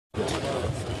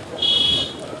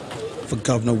For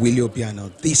Governor Willie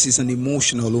Obiano, this is an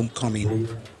emotional homecoming.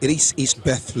 It is his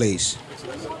birthplace.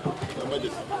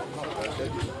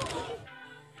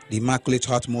 The Immaculate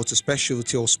Heart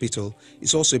Multi-Specialty Hospital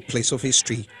is also a place of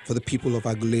history for the people of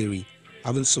Aguleri,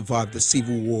 having survived the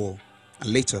Civil War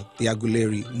and later the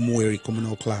Aguleri-Umueri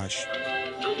communal clash.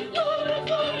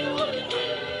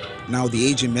 Now the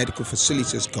aging medical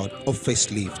facility has got a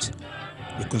facelift,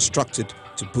 reconstructed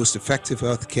to boost effective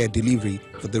healthcare delivery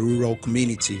for the rural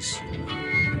communities.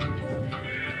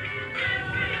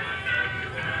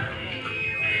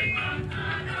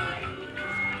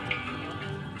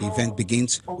 The event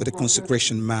begins with a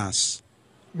consecration mass.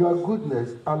 Your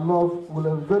goodness and love will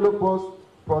envelop us,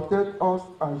 protect us,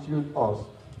 and shield us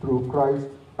through Christ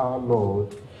our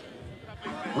Lord.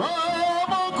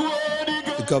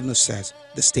 The governor says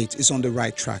the state is on the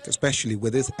right track, especially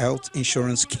with its health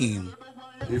insurance scheme.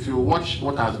 If you watch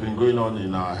what has been going on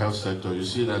in our health sector, you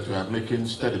see that we are making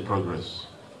steady progress.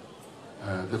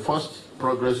 The first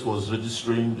progress was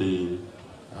registering the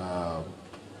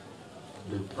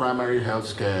primary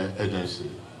health care agency,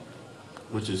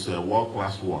 which is a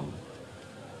world-class one.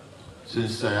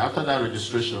 Since after that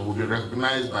registration, we'll be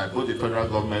recognized by both the federal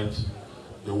government,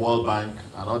 the World Bank,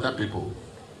 and other people.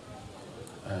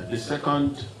 The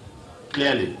second,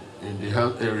 clearly, in the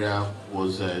health area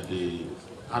was the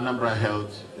Anambra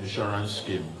Health Insurance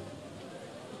Scheme.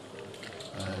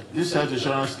 This health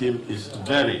insurance scheme is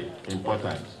very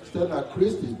important.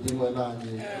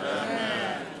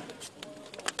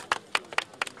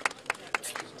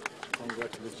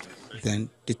 Then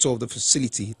they tour the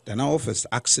facility that now offers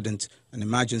accident and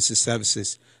emergency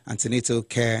services, antenatal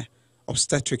care,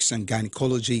 obstetrics and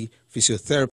gynecology,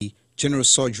 physiotherapy, general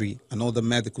surgery, and other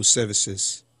medical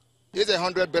services. It's a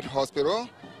 100-bed hospital.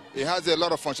 It has a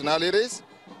lot of functionalities.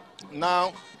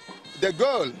 Now, the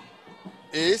goal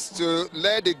is to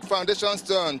lay the foundation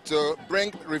stone to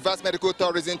bring reverse medical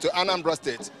tourism to Anambra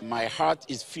State. My heart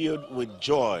is filled with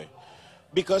joy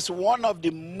because one of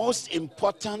the most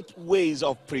important ways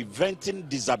of preventing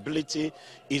disability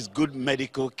is good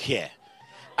medical care.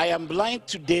 I am blind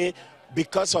today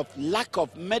because of lack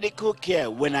of medical care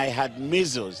when I had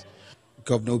measles.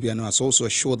 Governor Obiano has also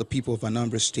assured the people of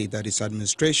Anambra State that his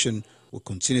administration will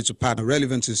continue to partner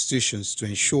relevant institutions to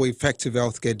ensure effective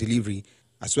healthcare delivery,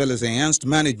 as well as enhanced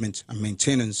management and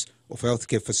maintenance of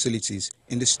healthcare facilities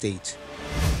in the state.